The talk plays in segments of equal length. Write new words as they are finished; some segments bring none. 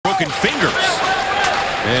broken fingers.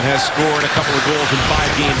 And has scored a couple of goals in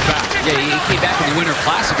 5 games back. Yeah, he came back in the Winter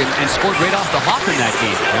Classic and scored right off the hop in that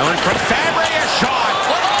game. Now in from Fabre, a shot.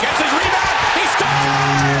 Gets his rebound. He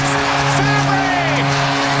scores! Fabre!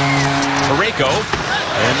 Parayko.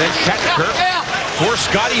 And then Shattenkirk for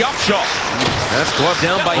Scotty Upshaw. That's gloved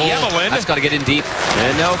down by Yemelin. That's got to get in deep.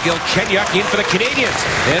 And now Galchenyuk in for the Canadiens.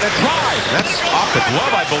 And a drive. That's off the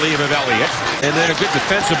glove, I believe, of Elliott. And then a good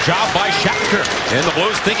defensive job by Shattenkirk. And the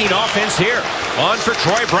Blues thinking offense here. On for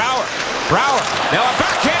Troy Brouwer. Brouwer. Now a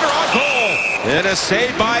backhander on goal. And a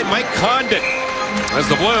save by Mike Condon. As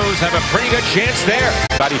the Blues have a pretty good chance there.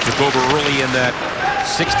 Thought he took over early in that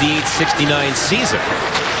 68-69 season.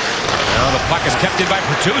 Now the puck is kept in by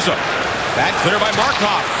Pertuzzo. That clear by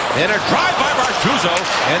Markov. And a drive by Martuzzo.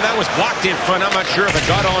 And that was blocked in front. I'm not sure if it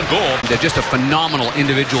got on goal. They're just a phenomenal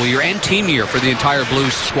individual year and team year for the entire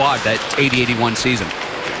Blues squad that 80-81 season.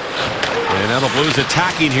 And now the Blues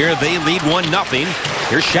attacking here. They lead 1-0.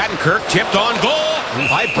 Here's Shattenkirk tipped on goal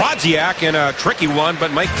by Brodziak, and a tricky one,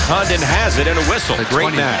 but Mike Condon has it, and a whistle. A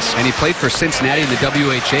great mask. And he played for Cincinnati in the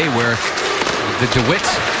WHA, where the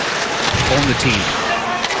DeWitts own the team.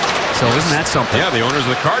 So isn't that something? Yeah, the owners of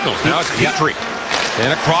the Cardinals. Now it's Petrie.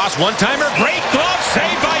 And across, one-timer. Great glove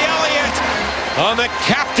save by Elliott on the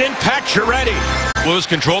captain, Pacioretty. Blues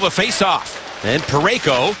control the face-off. And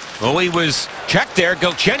Parayko, he was checked there.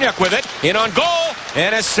 Galchenyuk with it. In on goal.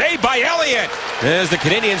 And a save by Elliott as the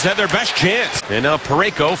Canadiens have their best chance. And now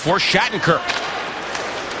Parayko for Shattenkirk.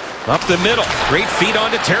 Up the middle. Great feed on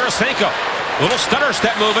to Tarasenko. Little stutter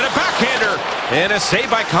step move and a backhander. And a save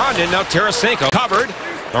by Condon. Now Tarasenko covered.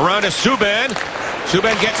 Around to Subban.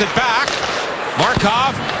 Subban gets it back.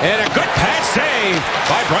 Markov. And a good pad save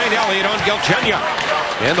by Brian Elliott on Galchenyuk.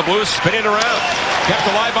 And the Blues spin it around. Kept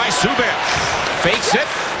alive by Subban. Fakes it.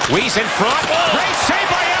 Weiss in front. Great save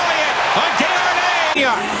by Elliott on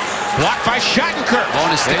Desharnais. Blocked by Shattenkirk.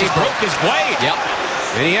 And he broke his blade. Yep.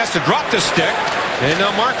 And he has to drop the stick. And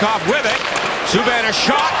now Markov with it. Subban a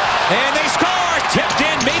shot. And they score. Tipped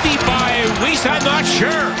in maybe by Weiss. I'm not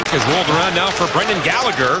sure. Is rolled around now for Brendan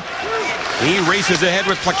Gallagher. He races ahead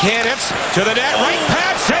with Plekanec to the net. Right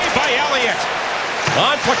pad save by Elliott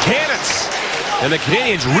on Plekanec. And the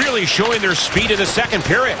Canadiens really showing their speed in the second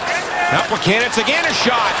period. Now Plekanec again, a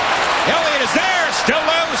shot. Elliott is there, still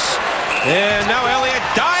loose. And now Elliott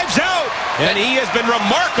dives out. And he has been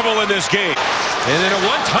remarkable in this game. And then a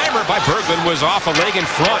one-timer by Berglund was off a leg in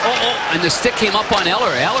front. And the stick came up on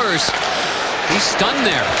Eller. He's stunned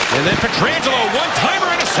there. And then Pietrangelo, one-timer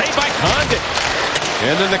and a save by Condon.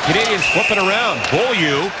 And then the Canadiens flip it around.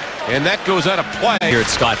 Beaulieu, and that goes out of play. Here at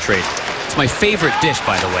Scott Trade. It's my favorite dish,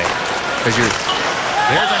 by the way. Because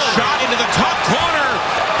there's a shot into the top corner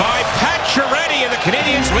by Pacioretty, and the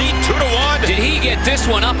Canadiens lead 2-1. Did he get this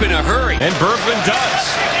one up in a hurry? And Berglund does.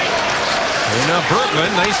 And now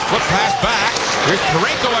Berglund, nice flip pass back. Here's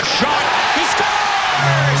Parayko, a shot. He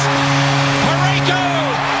scores! Parayko!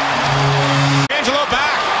 Angelo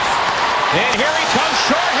back. And here he comes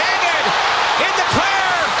short-handed. In the clear.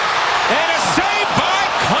 And a save by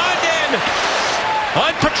Condon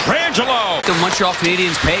on Pietrangelo. The Montreal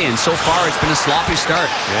Canadiens pay, and so far it's been a sloppy start.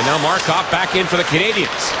 And now Markov back in for the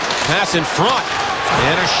Canadiens. Pass in front.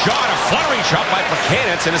 And a shot, a fluttering shot by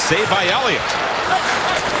Plekanec, and a save by Elliott.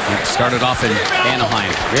 He started off in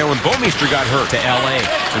Anaheim. Yeah, when Bouwmeester got hurt. To L.A.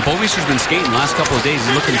 And Bouwmeester's been skating the last couple of days.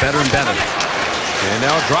 He's looking better and better. And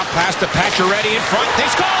now a drop pass to Pacioretty in front. They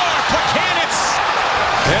score! Plekanec!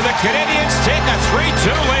 And the Canadiens take a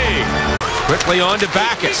 3-2 lead. Quickly on to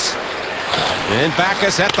Backes. And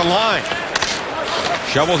Backes at the line.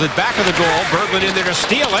 Shovels it back of the goal. Berglund in there to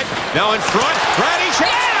steal it. Now in front. Ready,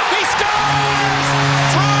 shot! He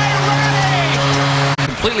scores! Try ready!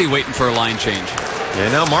 Completely waiting for a line change.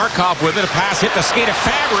 And now Markov with it. A pass hit the skate of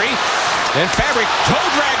Fabre. And Fabre toe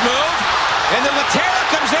drag move. And then Laterra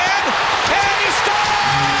comes in. And he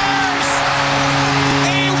scores!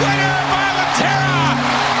 A winner by Laterra!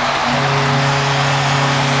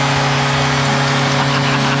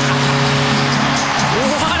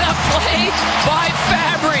 What a play by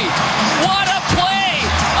Fabre! What a play!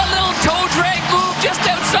 A little toe drag move just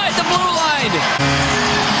outside the blue line.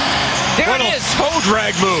 There it is. Toe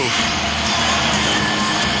drag move.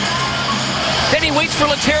 Then he waits for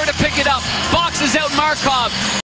Laterra to pick it up. Boxes out Markov.